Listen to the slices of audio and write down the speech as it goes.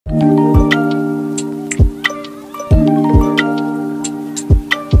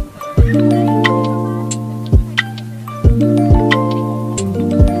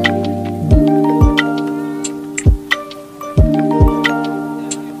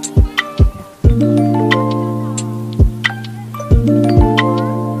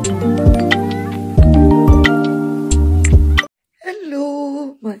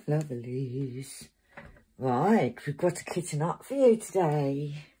we've got a kitten up for you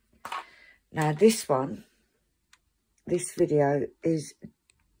today. Now this video is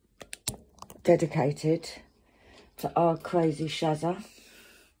dedicated to our crazy Shazza.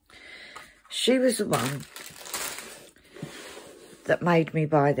 She was the one that made me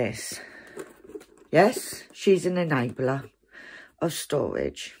buy this. Yes, she's an enabler of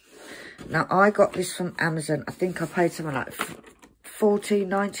storage. Now I got this from Amazon. I think I paid something like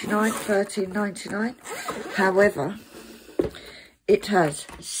 $14.99, $13.99. However, it has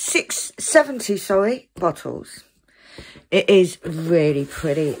 70 bottles. It is really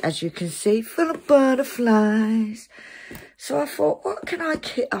pretty, as you can see, full of butterflies. So I thought, what can I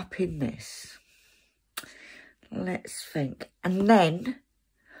kit up in this? Let's think. And then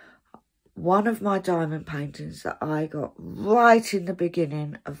one of my diamond paintings that I got right in the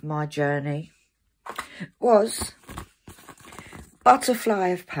beginning of my journey was Butterfly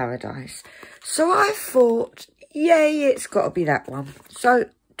of Paradise. So I thought, yay, it's got to be that one. So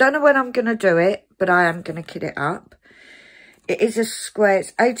don't know when I'm going to do it, but I am going to kit it up. It is a square,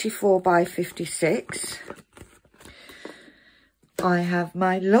 it's 84 by 56. I have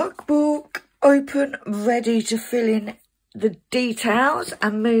my logbook open, ready to fill in the details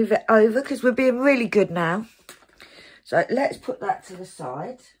and move it over because we're being really good now. So let's put that to the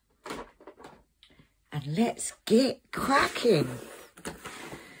side and let's get cracking.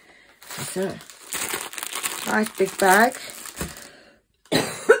 It's a nice big bag.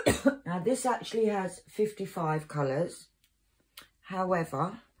 Now this actually has 55 colours.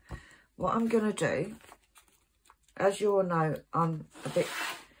 However, what I'm going to do, as you all know,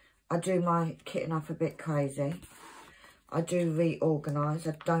 I do my kitting up a bit crazy. I do reorganise.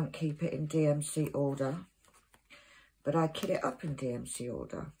 I don't keep it in DMC order, but I kit it up in DMC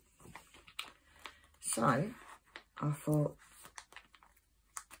order. So I thought,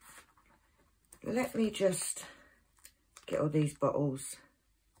 let me just get all these bottles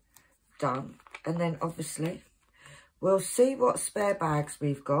done, and then obviously we'll see what spare bags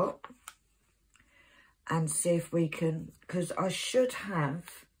we've got and see if we can, because I should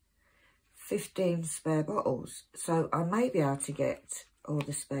have 15 spare bottles, so I may be able to get all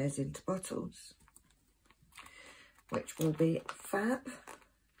the spares into bottles, which will be fab,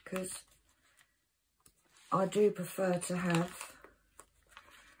 because I do prefer to have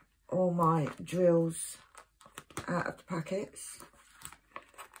all my drills out of the packets.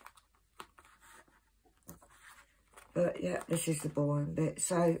 But yeah, this is the boring bit.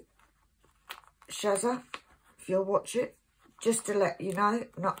 So Shazza, if you'll watch it, just to let you know,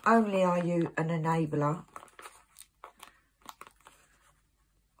 not only are you an enabler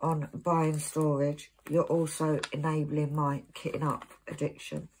on buying storage, you're also enabling my kitting up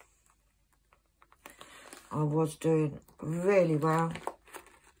addiction. I was doing really well,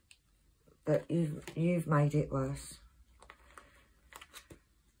 but you've made it worse.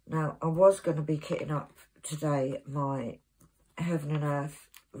 Now, I was going to be kitting up today my Heaven and Earth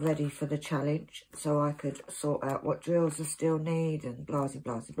ready for the challenge, so I could sort out what drills I still need and blah, blah,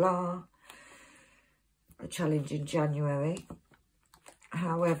 blah, blah. The challenge in January.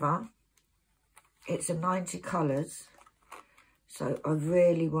 However, it's a 90 colours, so I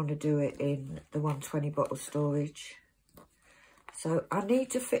really want to do it in the 120 bottle storage. So I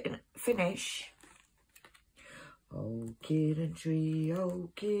need to finish. Oh, kitten tree,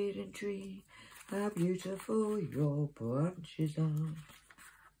 how beautiful your branches are.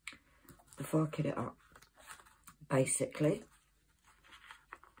 Before I kit it up, basically.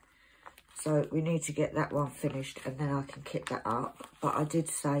 So we need to get that one finished and then I can kit that up. But I did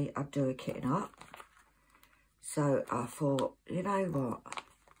say I'd do a kitting up. So I thought, you know what?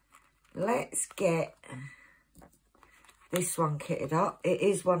 Let's get this one kitted up. It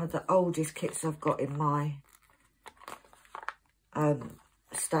is one of the oldest kits I've got in my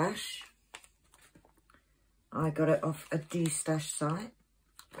stash. I got it off a D-stash site,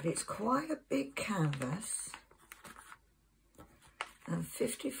 but it's quite a big canvas, and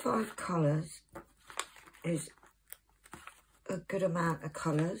 55 colours is a good amount of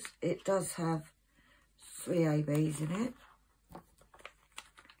colours. It does have 3 ABs in it,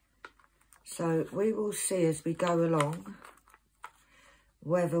 so we will see as we go along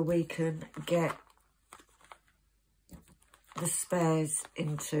whether we can get the spares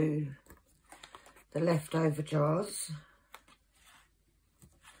into the leftover jars.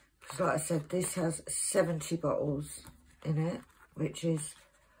 Because like I said, this has 70 bottles in it, which is,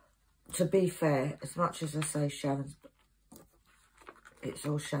 to be fair, as much as I say Sharon's, it's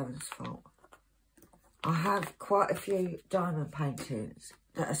all Sharon's fault. I have quite a few diamond paintings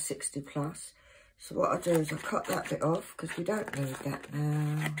that are 60 plus. So what I do is I cut that bit off because we don't need that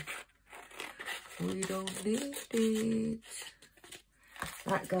now. We don't need it.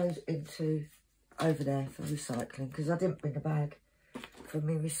 That goes into over there for recycling because I didn't bring a bag for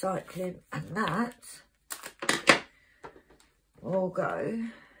me recycling, and that will go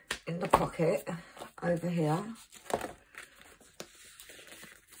in the pocket over here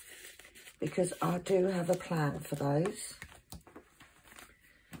because I do have a plan for those,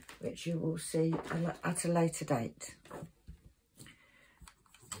 which you will see at a later date.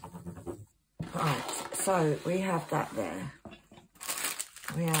 Right, so we have that there.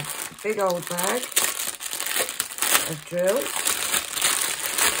 We have a big old bag of drills.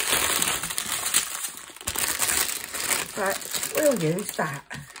 But we'll use that.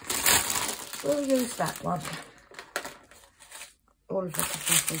 We'll use that one. All of the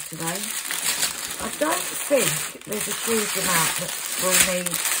tobacco today. I don't think there's a huge amount that we'll need.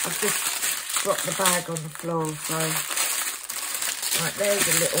 I've just dropped the bag on the floor, so right, there's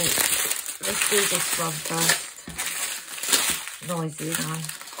a little. Let's do this one first. Noisy, now.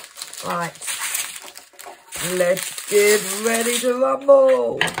 Right. Let's get ready to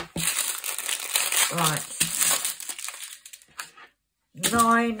rumble. Right.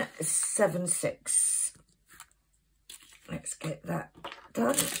 976. Let's get that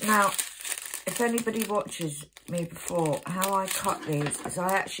done. Now, if anybody watches me before, how I cut these is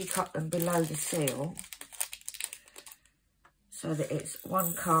I actually cut them below the seal so that it's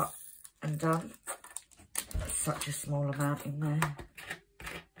one cut and done. Such a small amount in there.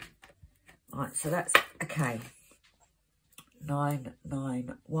 Right, so that's okay.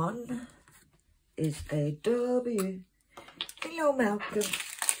 991 is a W. Hello, Malcolm.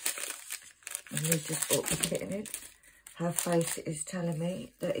 And he's just brought the kitten in. Her face is telling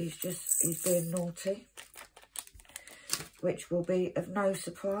me that he's being naughty, which will be of no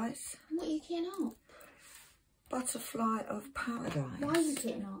surprise. What are you getting up? Butterfly of Paradise. Why are you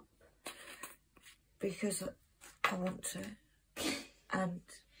getting up? Because I want to. And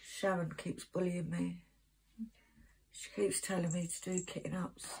Sharon keeps bullying me. She keeps telling me to do kitten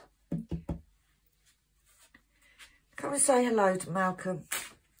ups. Come and say hello to Malcolm.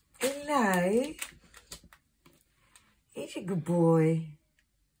 Hello. He's a good boy.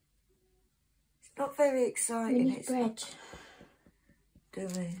 It's not very exciting. We need bread. Do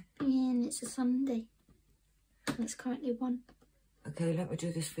we? Yeah, and it's a Sunday. And it's currently 1. Okay, let me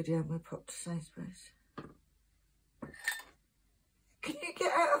do this video and we'll pop to Sainsbury's. Can you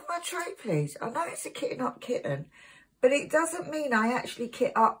get out of my tray, please? I know it's a kitten up kitten, but it doesn't mean I actually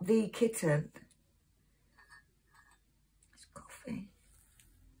kit up the kitten. It's coffee.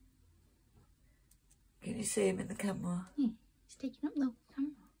 Can you see him in the camera? Yeah, he's taking up the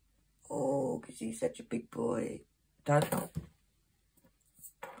camera. Oh, because he's such a big boy. Don't know.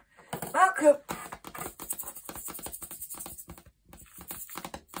 Malcolm!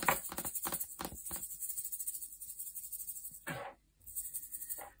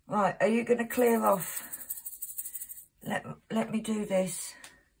 Right, are you going to clear off? Let me do this.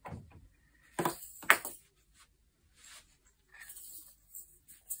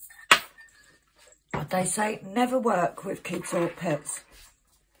 They say never work with kids or pets.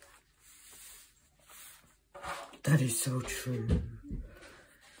 That is so true.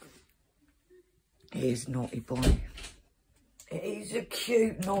 He is a naughty boy. He's a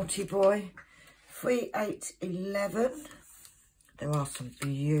cute naughty boy. 3811. There are some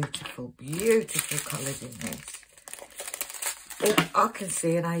beautiful, beautiful colours in this. Oh, I can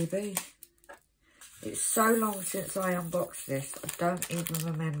see an AB. It's so long since I unboxed this, I don't even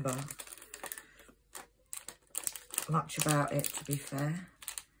remember much about it, to be fair.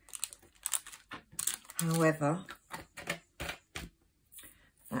 However,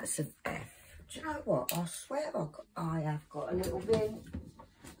 that's an F. Do you know what? I swear I have got a little bin.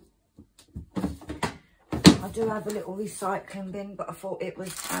 I do have a little recycling bin, but I thought it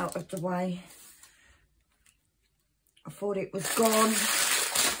was out of the way. I thought it was gone.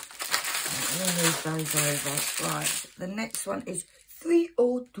 Let me move those over. Right, the next one is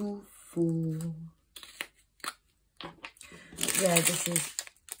 3024. Yeah, this is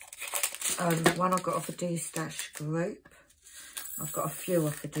one I got off a D-Stash group. I've got a few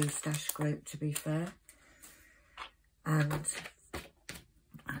off the D-Stash group, to be fair. And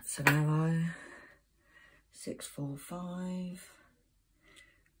that's an arrow. 645.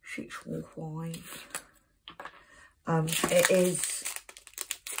 645. It is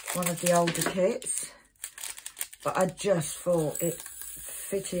one of the older kits, but I just thought it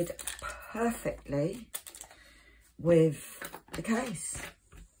fitted perfectly with the case.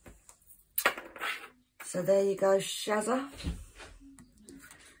 So there you go, Shazza.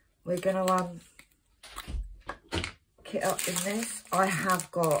 We're gonna kit up in this. I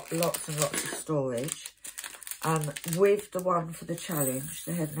have got lots and lots of storage. With the one for the challenge,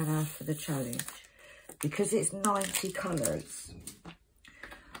 the Heaven and Earth for the challenge, because it's 90 colours,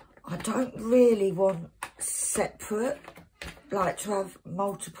 I don't really want separate, like to have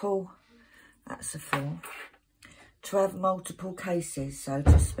multiple, that's a 4, to have multiple cases, so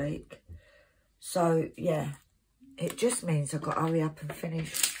to speak. So, yeah, it just means I've got to hurry up and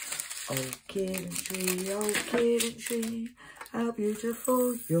finish. Oh, killing tree, how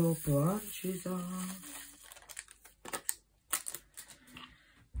beautiful your branches are.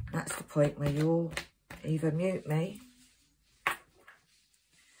 That's the point where you'll either mute me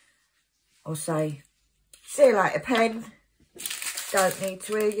or say, see you later, pen. Don't need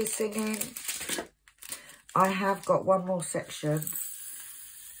to hear you singing. I have got one more section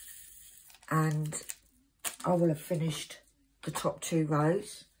and I will have finished the top 2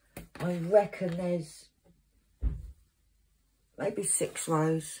 rows. I reckon there's maybe 6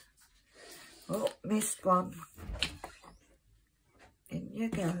 rows. Oh, missed one. In you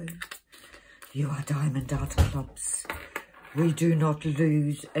go. You are Diamond Art Clubs. We do not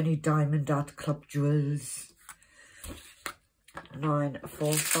lose any Diamond Art Club jewels. 9,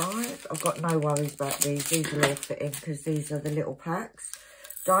 4, 5. I've got no worries about these. These will all fit in because these are the little packs.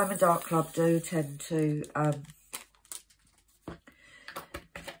 Diamond Art Club do tend to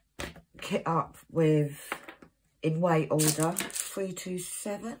kit up with, in weight order,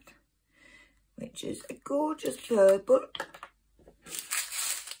 327, which is a gorgeous purple.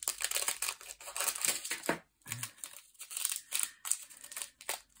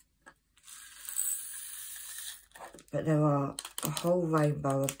 But there are a whole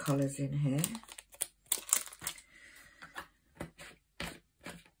rainbow of colours in here.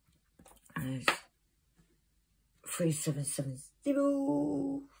 There's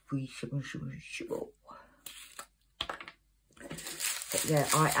 3770, 3770. But yeah,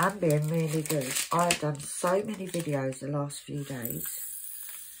 I am being really good. I've done so many videos the last few days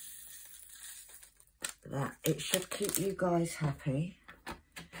that it should keep you guys happy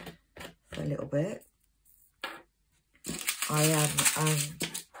for a little bit. I am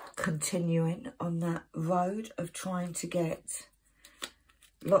continuing on that road of trying to get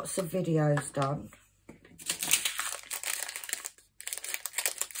lots of videos done,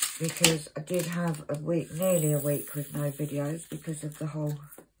 because I did have a week, nearly a week with no videos because of the whole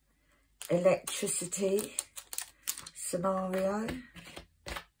electricity scenario.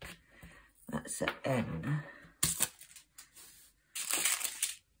 That's an N.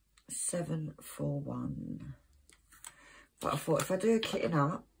 741. But I thought if I do a kitting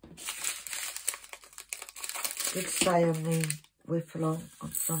up, I did say on the whip along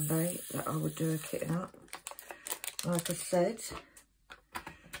on Sunday that I would do a kitting up. Like I said,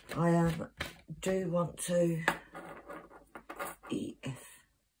 I do want to EF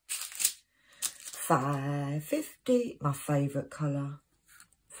 550, my favourite colour.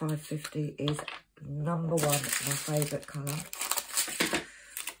 550 is number 1, my favourite colour.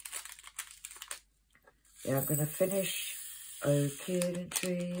 Yeah, I'm going to finish. Oh, killing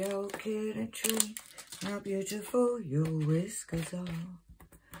tree, how beautiful your whiskers are.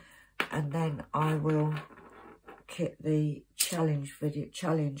 And then I will kit the challenge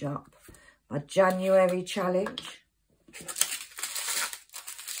up. My January challenge.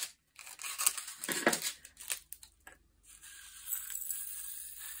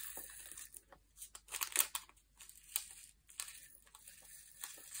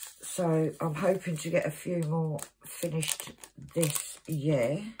 So I'm hoping to get a few more finished this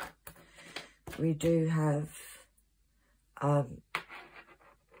year. We do have, I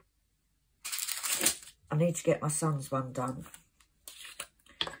need to get my son's one done,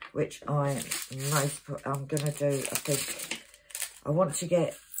 which I'm going to do, I think. I want to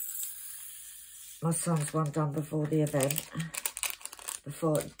get my son's one done before the event,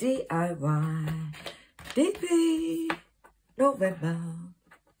 before DIY DP November.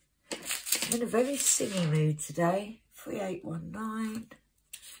 I'm in a very singy mood today. 3819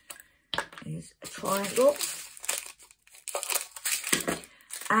 is a triangle.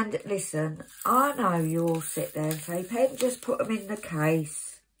 And listen, I know you all sit there and say, Pen, just put them in the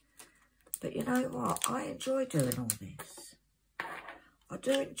case. But you know what? I enjoy doing all this. I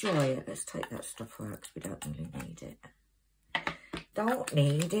do enjoy it. Let's take that stuff out because we don't really need it. Don't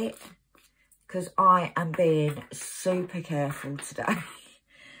need it because I am being super careful today.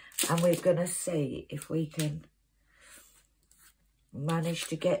 And we're going to see if we can manage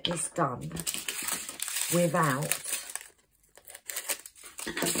to get this done without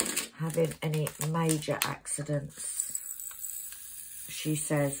having any major accidents, she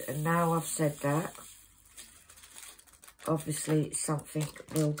says. And now I've said that, obviously something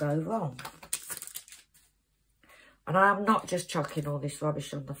will go wrong. And I'm not just chucking all this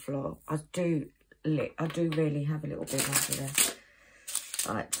rubbish on the floor. I do really have a little bit under there.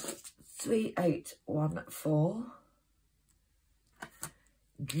 Right, 3814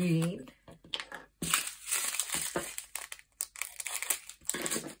 green.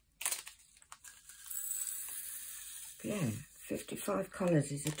 Yeah, 55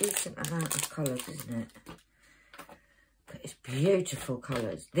 colours is a decent amount of colours, isn't it? But it's beautiful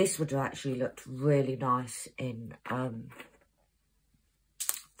colours. This would have actually looked really nice in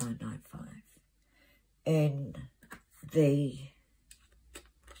 995. In the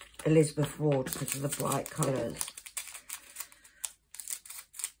Elizabeth Ward because of the bright colours.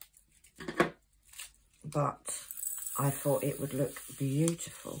 But I thought it would look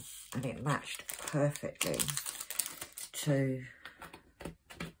beautiful and it matched perfectly to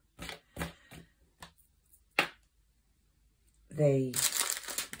the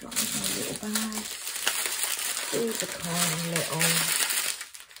got in my little bag. These are kind little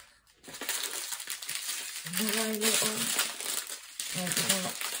maybe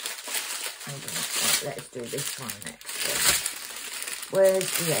not. Right, let's do this one next then.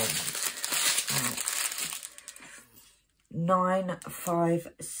 Where's the end? Right.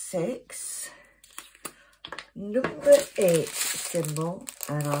 956. Number 8 symbol.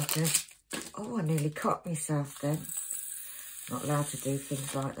 And I just, oh, I nearly cut myself then. Not allowed to do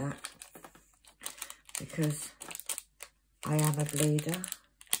things like that. Because I am a bleeder.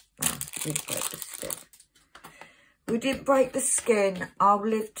 No, didn't break the skin. We didn't break the skin. I'll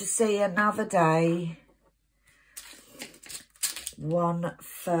live to see another day.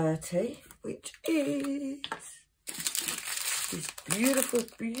 130, which is this beautiful,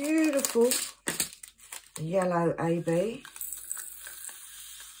 beautiful yellow AB.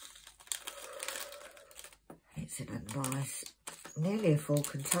 It's in a nice, nearly a full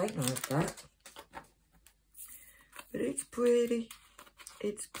container of that. But it's pretty.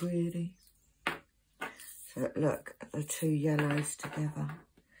 It's pretty. So look at the two yellows together.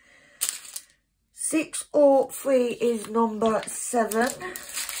 603 is number 7.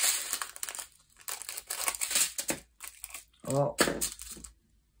 Oh,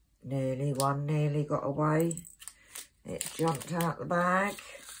 nearly got away. It jumped out the bag.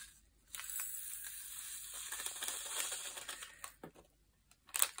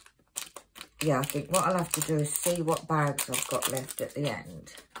 Yeah, I think what I'll have to do is see what bags I've got left at the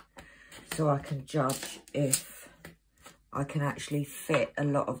end, so I can judge if I can actually fit a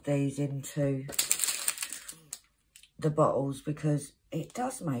lot of these into the bottles, because it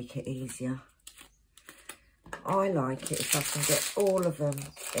does make it easier. I like it if I can get all of them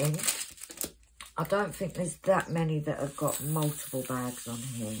in. I don't think there's that many that have got multiple bags on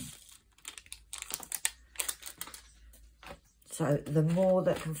here. So the more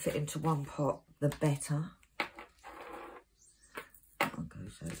that can fit into one pot, the better. That one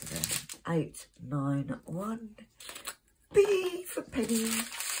goes over there. 891. B for Penny.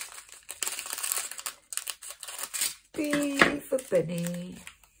 B for Penny.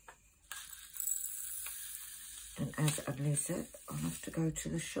 And as Emily said, I'll have to go to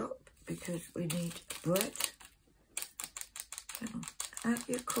the shop because we need bread. Come on, out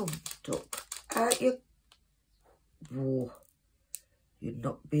you come, duck. Out you... Whoa. You're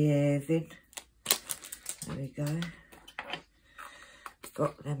not behaving. There we go.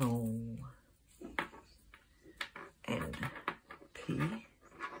 Got them all. N, P.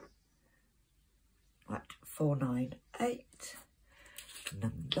 Right, 498.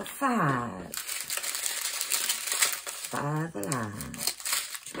 Number 5. 5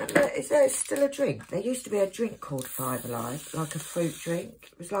 Alive. Remember, is there still a drink? There used to be a drink called 5 Alive, like a fruit drink.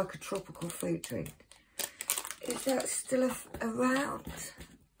 It was like a tropical fruit drink. Is that still around?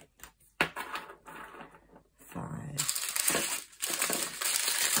 5. Right.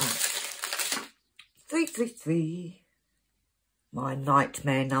 333. My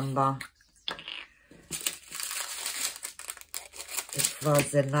nightmare number. It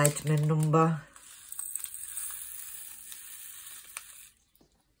was a nightmare number.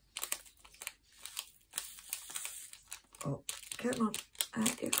 Oh, come on,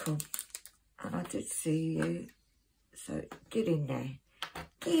 out you come. And I did see you, so get in there.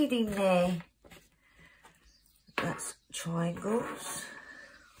 Get in there. That's triangles.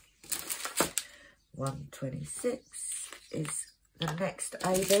 126 is the next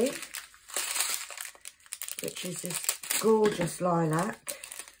AB, which is this gorgeous lilac.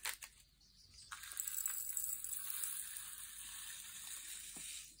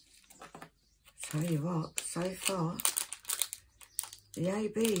 Tell you what, so far, the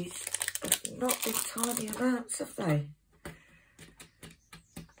ABs have not been tiny amounts, have they?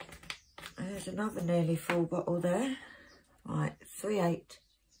 there's another nearly full bottle there. Right,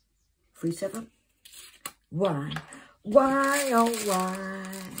 3837. Why, oh why?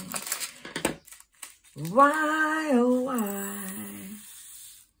 Why, oh why?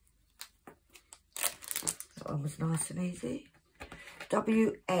 That one was nice and easy.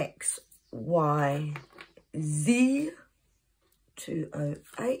 WXYZ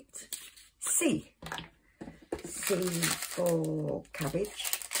 208. C. C for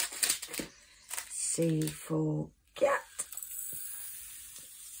cabbage. C for cat.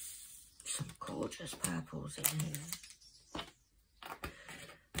 Some gorgeous purples in here.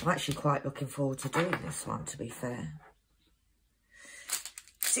 I'm actually quite looking forward to doing this one, to be fair.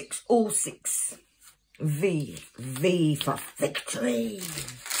 606. V. V for victory.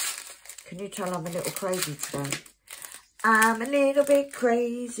 Can you tell I'm a little crazy today? I'm a little bit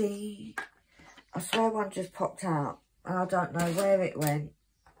crazy. I swear one just popped out. I don't know where it went.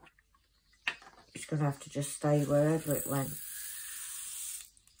 It's going to have to just stay wherever it went.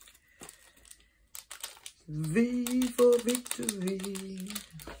 V for victory.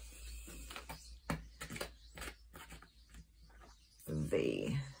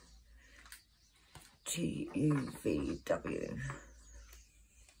 V. T-U-V-W.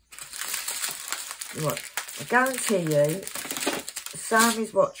 What? I guarantee you, Sam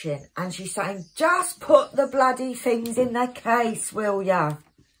is watching and she's saying, just put the bloody things in the case, will ya? I'm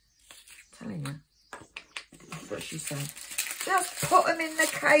telling you. That's what she's saying. Just put them in the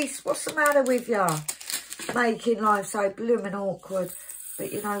case. What's the matter with ya? Making life so blooming awkward.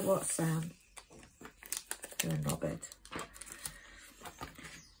 But you know what, Sam? You're a knobhead.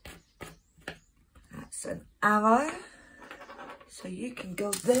 That's an arrow. So you can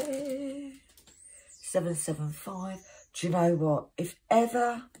go there. 775. Do you know what? If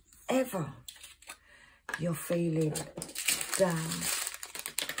ever you're feeling down,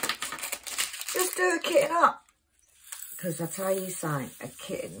 just do a kitten up. Because I tell you something, a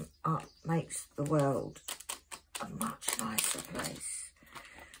kitten up makes the world a much nicer place.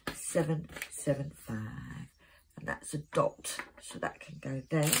 775. And that's a dot. So that can go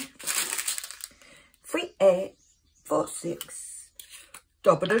there. 3846.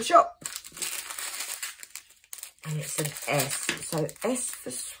 Top of the shop. And it's an S. So S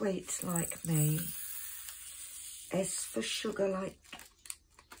for sweets like me. S for sugar like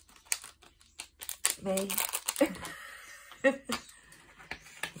me.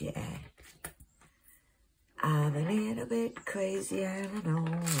 Yeah. I'm a little bit crazy and I know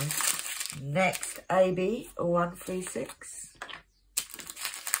it. Next, AB 136.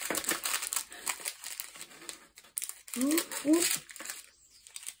 Whoop, whoop.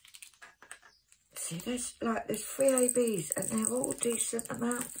 See, there's 3 ABs and they're all decent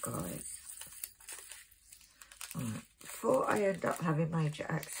amounts, guys. Right, before I end up having major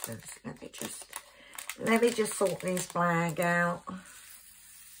accidents, let me just sort this bag out.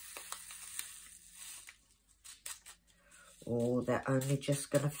 Oh, they're only just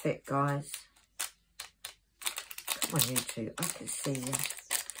gonna fit, guys. Come on, you two, I can see you.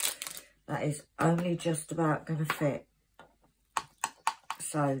 That is only just about gonna fit.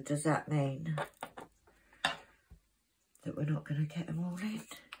 So does that mean that we're not going to get them all in?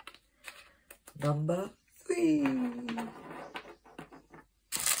 Number 3.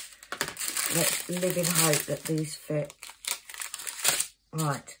 Let's live in hope that these fit.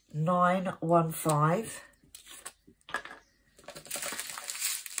 Right, 915.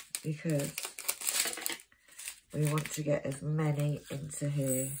 Because we want to get as many into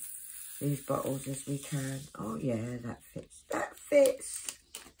here, these bottles, as we can. Oh yeah, that fits. That fits.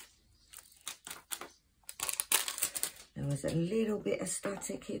 There was a little bit of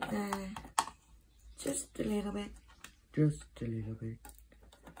static in there. Just a little bit. Just a little bit.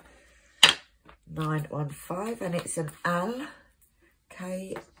 915, and it's an L.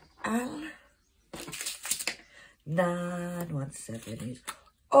 K-L. 917 is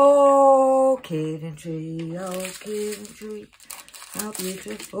oh, kitten tree, how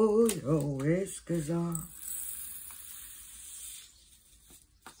beautiful your whiskers are.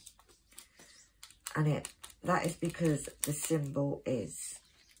 And that is because the symbol is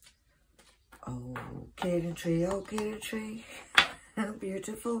oh, kitten tree, how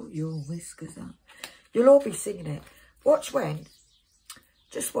beautiful your whiskers are. You'll all be singing it. Watch when.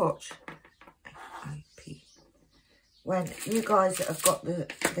 Just watch. A-I-P. When you guys that have got the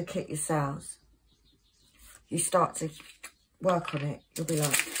kit yourselves, you start to work on it, you'll be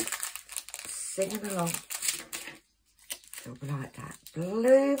like singing along. You'll be like that.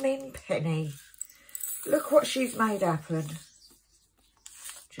 Blooming Penny. Look what she's made happen. Do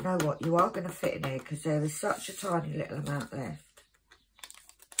you know what? You are going to fit in here because there is such a tiny little amount left.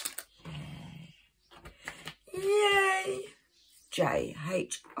 Yeah.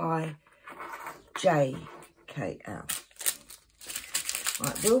 H-I-J-K-L.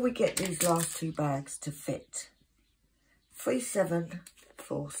 Right, will we get these last two bags to fit?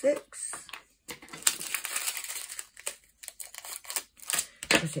 3746.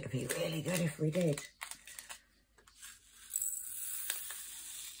 Because it would be really good if we did.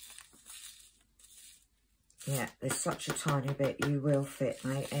 Yeah, there's such a tiny bit. You will fit,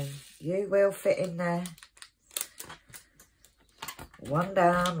 mate, in. You will fit in there. One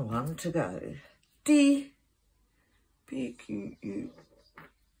down, one to go. D P Q U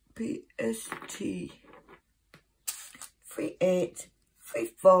P S T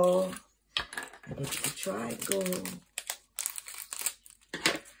 3834. And it's a triangle.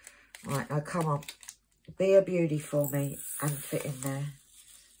 Right, now come on. Be a beauty for me and fit in there.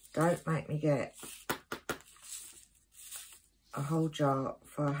 Don't make me get a whole jar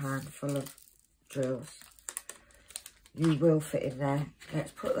for a handful of drills. You will fit in there.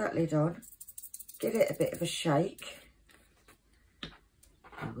 Let's put that lid on. Give it a bit of a shake.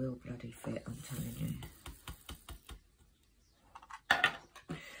 You will bloody fit, I'm telling you.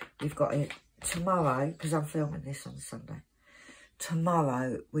 We've got it tomorrow, because I'm filming this on Sunday.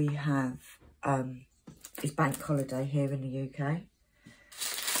 Tomorrow we have, it's bank holiday here in the UK.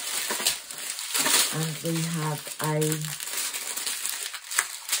 And we have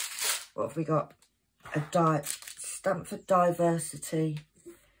what have we got? A Stamford Diversity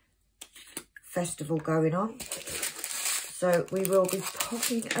Festival going on. So we will be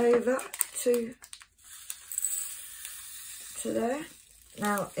popping over to there.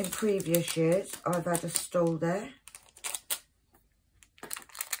 Now, in previous years, I've had a stall there.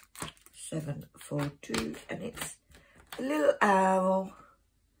 742, and it's a little owl.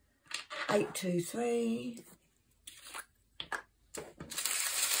 823.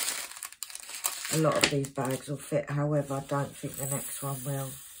 A lot of these bags will fit, however, I don't think the next one will.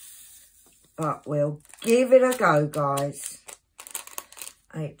 But we'll give it a go, guys.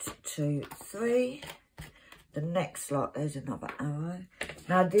 823. The next lot, there's another arrow.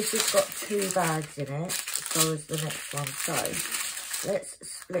 Now, this has got 2 bags in it, so as the next one. So, let's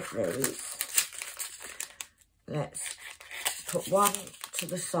split these. Let's put one to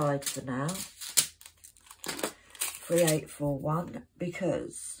the side for now. 3841,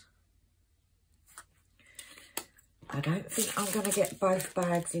 because I don't think I'm going to get both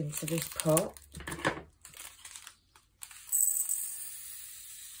bags into this pot.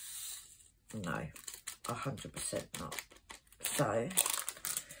 No, 100% not. So,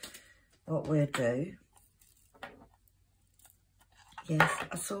 what we'll do, yes,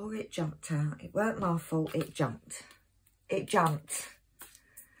 I saw it jumped out. It weren't my fault, it jumped. It jumped.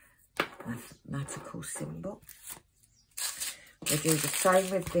 Mathematical symbol. We'll do the same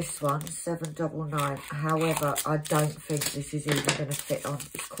with this one, 799. However, I don't think this is even going to fit on.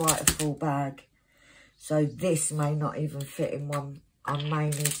 It's quite a full bag. So this may not even fit in one. I may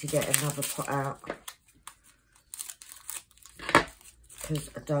need to get another pot out.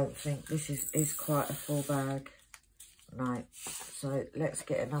 Because I don't think this is quite a full bag. No. So let's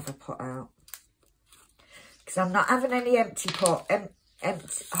get another pot out. Because I'm not having any empty pot,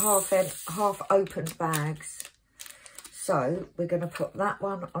 half opened bags. So we're going to put that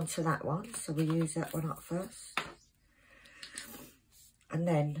one onto that one. So we use that one up first. And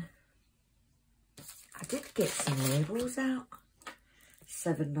then I did get some labels out.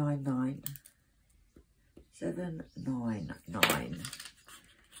 799. 799.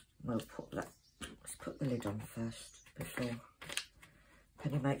 We'll put that. Let's put the lid on first before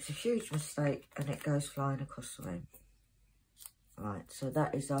Penny makes a huge mistake and it goes flying across the room. Right, so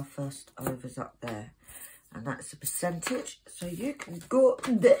that is our first overs up there. And that's the percentage, so you can go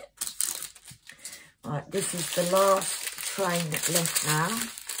there. Right, this is the last train left now.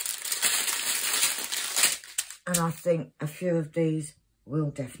 And I think a few of these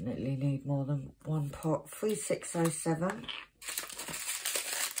will definitely need more than one pot. 3607.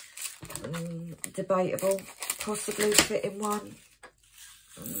 Debatable. Possibly fit in one.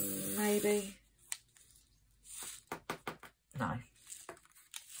 Maybe. No.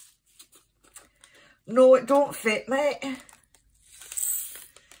 No, it don't fit, mate.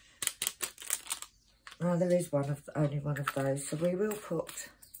 Now there is only one of those, so we will put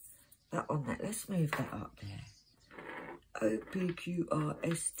that on there. Let's move that up there.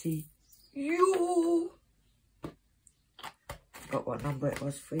 OPQRSTU. Got what number it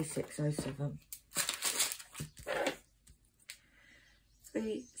was? 3607.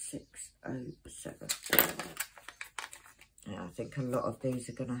 3607. Yeah, I think a lot of these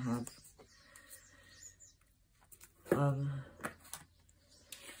are going to have let's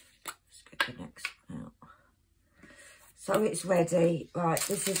get the next one out. So it's ready. Right,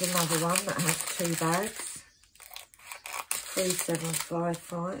 this is another one that has 2 bags.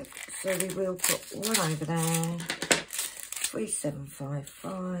 3755. So we will put one over there.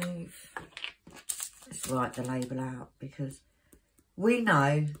 3755. Let's write the label out because we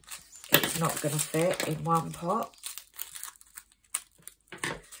know it's not going to fit in one pot.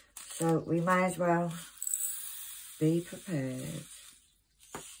 So we may as well be prepared.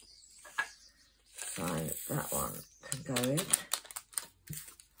 So that one can go in.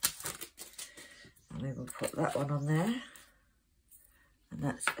 And we will put that one on there. And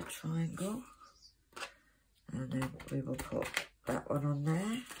that's a triangle. And then we will put that one on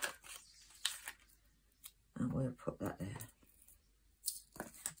there. And we'll put that there.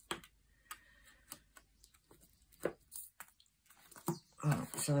 Right,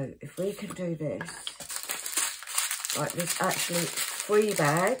 so if we can do this, like there's actually 3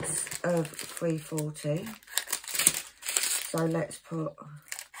 bags of 340. So let's put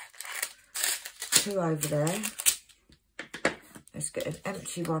 2 over there. Let's get an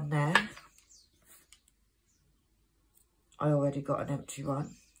empty one there. I already got an empty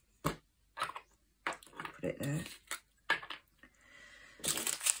one. Put it there.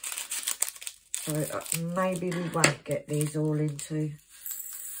 So maybe we won't get these all into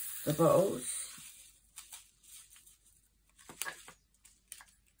the bottles.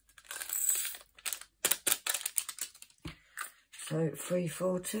 So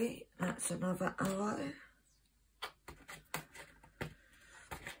 340, that's another arrow.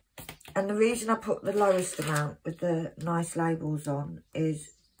 And the reason I put the lowest amount with the nice labels on is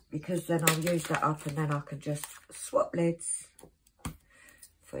because then I'll use that up and then I can just swap lids.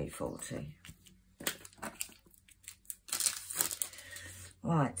 340.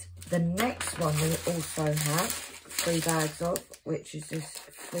 Right, the next one we also have 3 bags of, which is this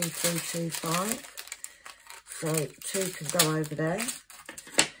 3325. So 2 can go over there.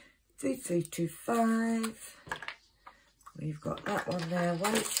 3325. We've got that one there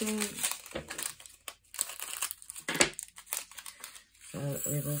waiting. So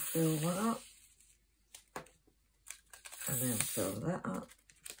we will fill one up. And then fill that up.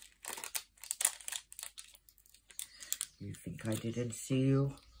 You think I didn't see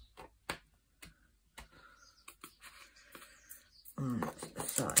you? Right,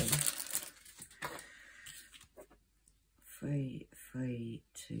 so 3, 3,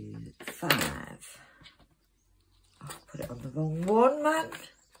 2, 5. I'll put it on the wrong one, man.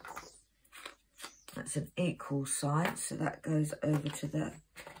 That's an equal sign, so that goes over to the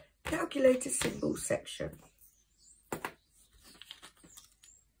calculator symbol section.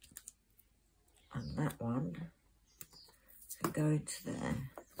 And that one can go into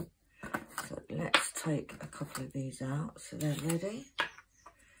there. So let's take a couple of these out so they're ready.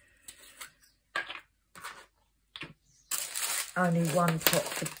 Only 1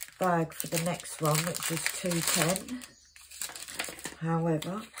 pot bag for the next one, which is 210.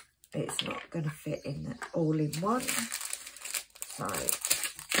 However, it's not going to fit in all in one. So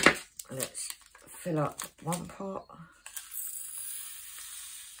let's fill up 1 pot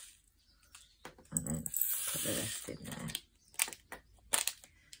and then put the rest in there.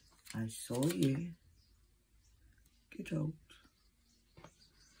 I saw you. Good old.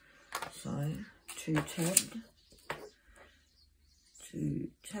 So 210.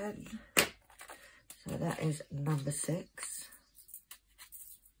 210. So that is number 6.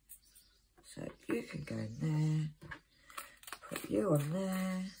 So you can go in there. Put you on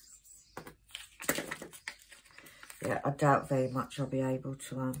there. Yeah, I doubt very much I'll be able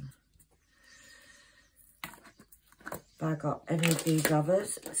to bag up any of these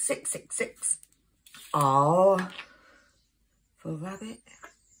others. 666. Oh, for rabbit.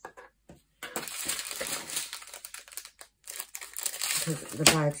 Because the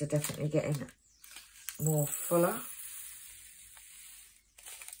bags are definitely getting more fuller.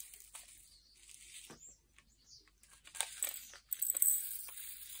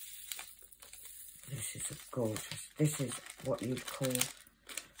 This is a gorgeous. This is what you'd call,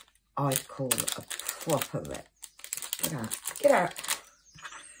 I'd call a proper rep. Get out, get out.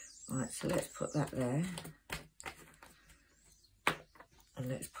 Right, so let's put that there. And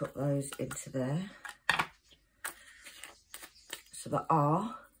let's put those into there. So the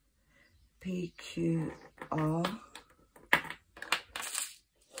R, P, Q, R.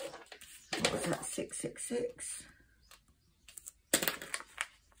 What was that, 666?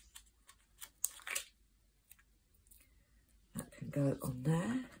 That can go on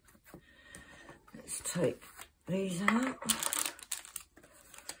there. Let's take these out.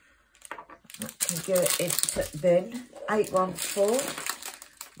 That can go into bin. 814.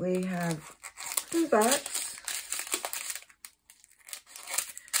 We have 2 bags.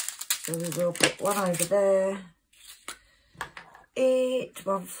 So we will put one over there.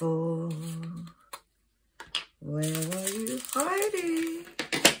 814. Where are you hiding?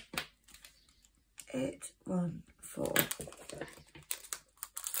 814.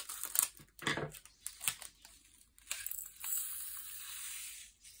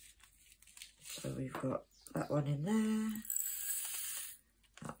 So we've got that one in there,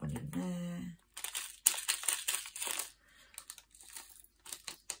 that one in there,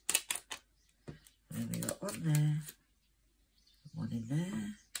 and then we've got one there, one in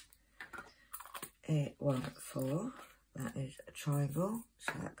there. 814. That is a triangle,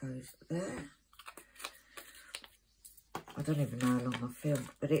 so that goes there. I don't even know how long I filmed,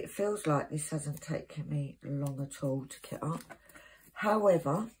 but it feels like this hasn't taken me long at all to get up.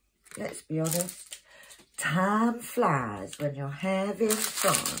 However, let's be honest, time flies when you're having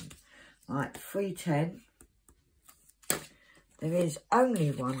fun. Right, 310. There is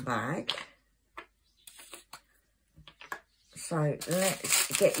only one bag. So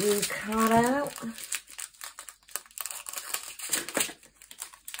let's get you cut out.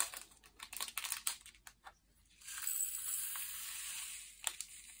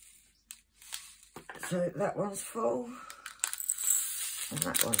 So that one's full, and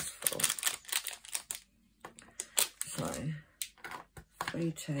that one's full. So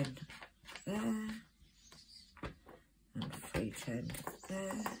 310 there, and 310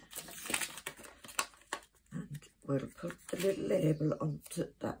 there, and we'll put the little label onto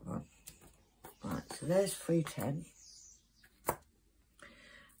that one. Right, so there's 310,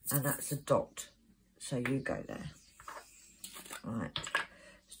 and that's a dot, so you go there. Right.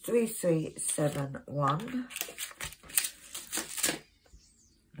 3371.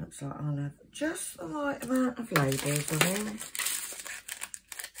 Looks like I'll have just the right amount of labels on here.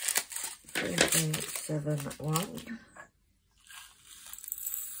 3371.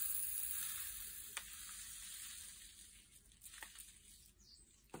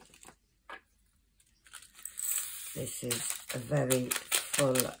 This is a very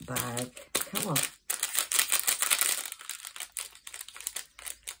full bag. Come on.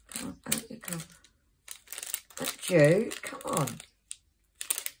 Out you come. That's you. Come on.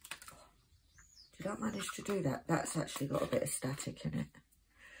 Did I manage to do that? That's actually got a bit of static in it.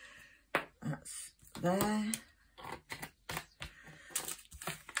 That's there.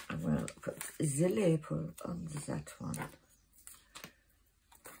 And we'll put the label on that one.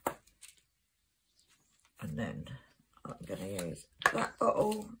 And then I'm going to use that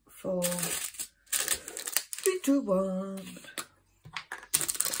bottle for 3, 2, 1.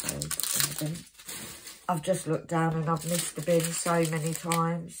 I've just looked down and I've missed the bin so many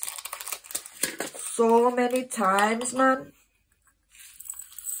times. So many times, man.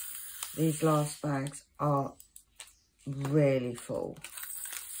 These last bags are really full.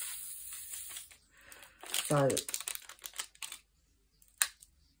 So,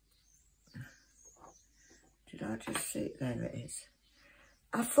 did I just see it? There it is.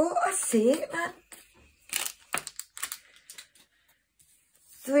 I thought I see it, man.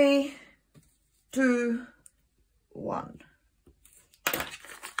 3, 2, 1. Let's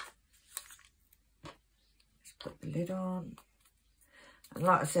put the lid on. And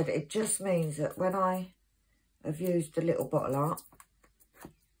like I said, it just means that when I have used the little bottle up,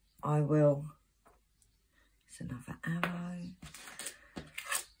 I will, it's another arrow,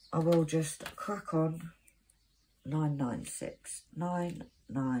 I will just crack on 996,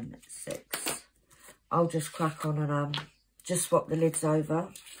 996. I'll just crack on and just swap the lids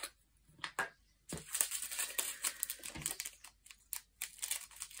over.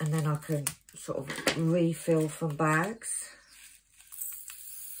 And then I can sort of refill from bags.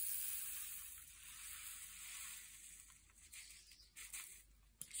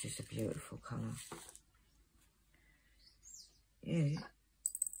 This is a beautiful colour. You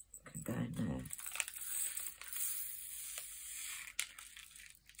can go in there.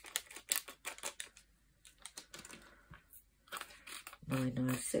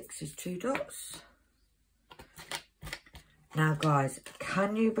 .996 is 2 dots. Now guys,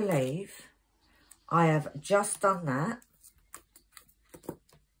 can you believe I have just done that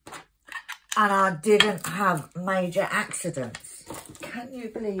and I didn't have major accidents? Can you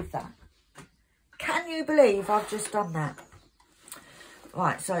believe that? Can you believe I've just done that?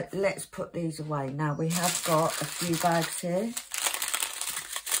 Right, so let's put these away. Now we have got a few bags here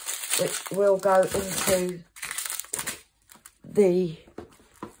which will go into the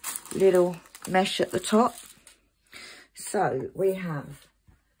little mesh at the top. So we have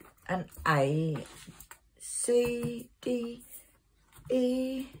an A, C, D,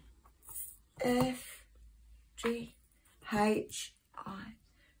 E, F, G, H, I,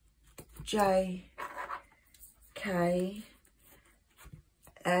 J, K,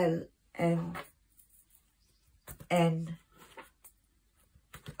 L, M, N,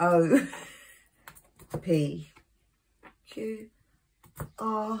 O, P, Q,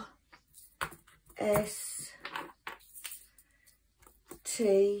 R, S,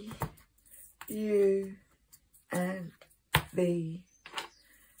 T, U, and V,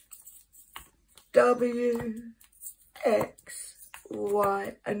 W, X,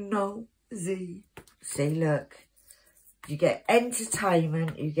 Y, and no Z. See, look, you get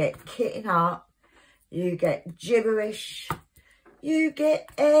entertainment, you get kitting up, you get gibberish, you get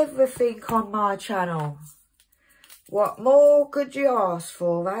everything on my channel. What more could you ask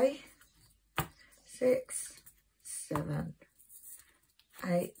for, eh? 6, 7,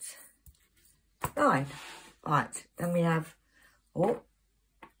 8, 9. Right, then we have, oh,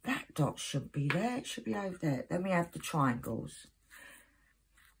 that dot shouldn't be there, it should be over there. Then we have the triangles.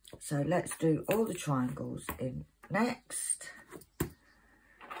 So let's do all the triangles in next.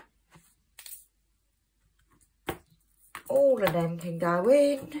 All of them can go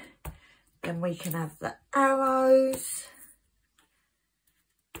in. Then we can have the arrows.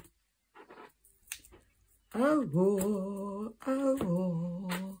 Oh,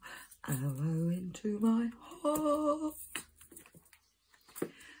 oh, arrow into my heart.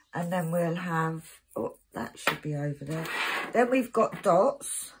 And then we'll have, oh, that should be over there. Then we've got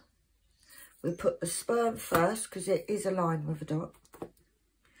dots. We put the sperm first because it is aligned with a dot.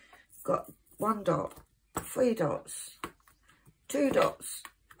 Got 1 dot, 3 dots, 2 dots,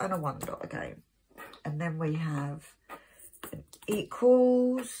 and a 1 dot again. And then we have an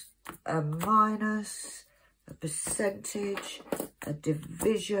equals, a minus, a percentage, a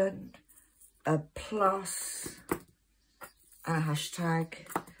division, a plus, and a hashtag.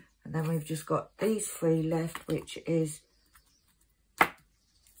 And then we've just got these 3 left, which is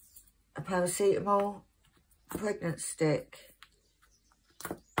a paracetamol, a pregnant stick,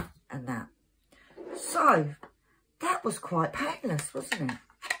 and that. So, that was quite painless, wasn't it?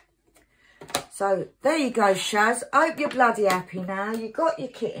 So, there you go, Shaz. Hope you're bloody happy now. You got your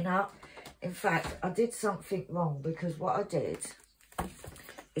kitting up. In fact, I did something wrong because what I did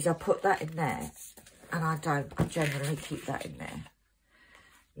is I put that in there, and I generally keep that in there.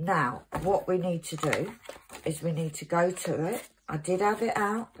 Now, what we need to do is we need to go to it. I did have it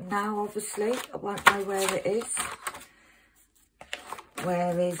out. Now, obviously, I won't know where it is.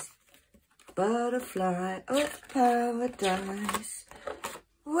 Where is Butterfly of Paradise?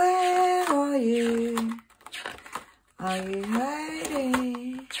 Where are you? Are you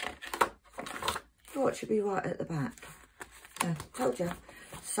hiding? Thought it should be right at the back. Yeah, told you.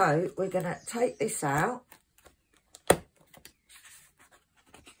 So, we're going to take this out.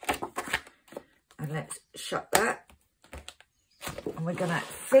 And let's shut that. And we're going to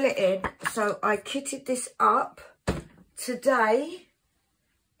fill it in. So I kitted this up. Today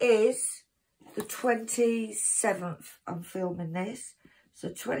is the 27th. I'm filming this. So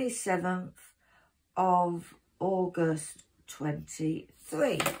 27th of August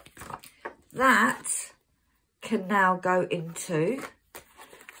 23. That can now go into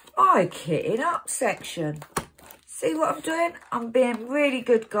my kitting up section. See what I'm doing? I'm being really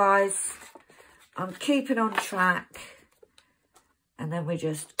good, guys. I'm keeping on track. And then we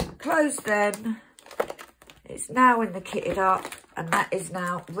just close them. It's now in the kitted up. And that is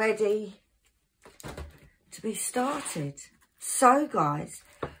now ready to be started. So, guys,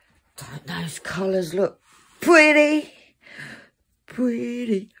 don't those colours look pretty?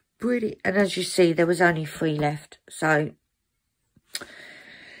 Pretty, pretty. And as you see, there was only 3 left. So,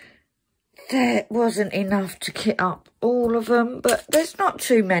 there wasn't enough to kit up all of them. But there's not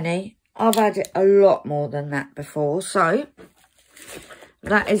too many. I've had it a lot more than that before. So,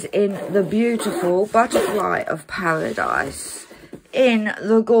 that is in the beautiful Butterfly of Paradise. In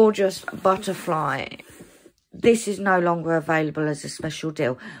the gorgeous Butterfly. This is no longer available as a special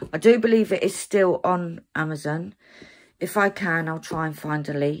deal. I do believe it is still on Amazon. If I can, I'll try and find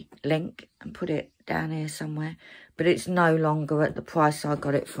a link and put it down here somewhere. But it's no longer at the price I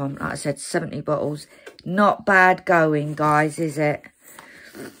got it from. Like I said, 70 bottles. Not bad going, guys, is it?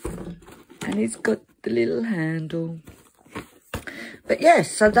 And it's got the little handle. But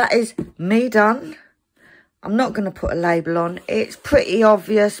yes, so that is me done. I'm not going to put a label on. It's pretty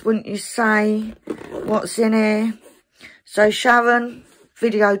obvious, wouldn't you say, what's in here. So, Sharon,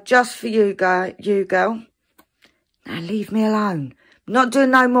 video just for you, girl. Now, leave me alone. I'm not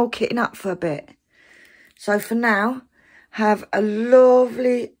doing no more kitting up for a bit. So, for now, have a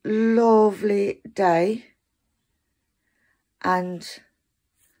lovely, lovely day. And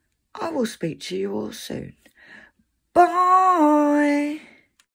I will speak to you all soon. Bye.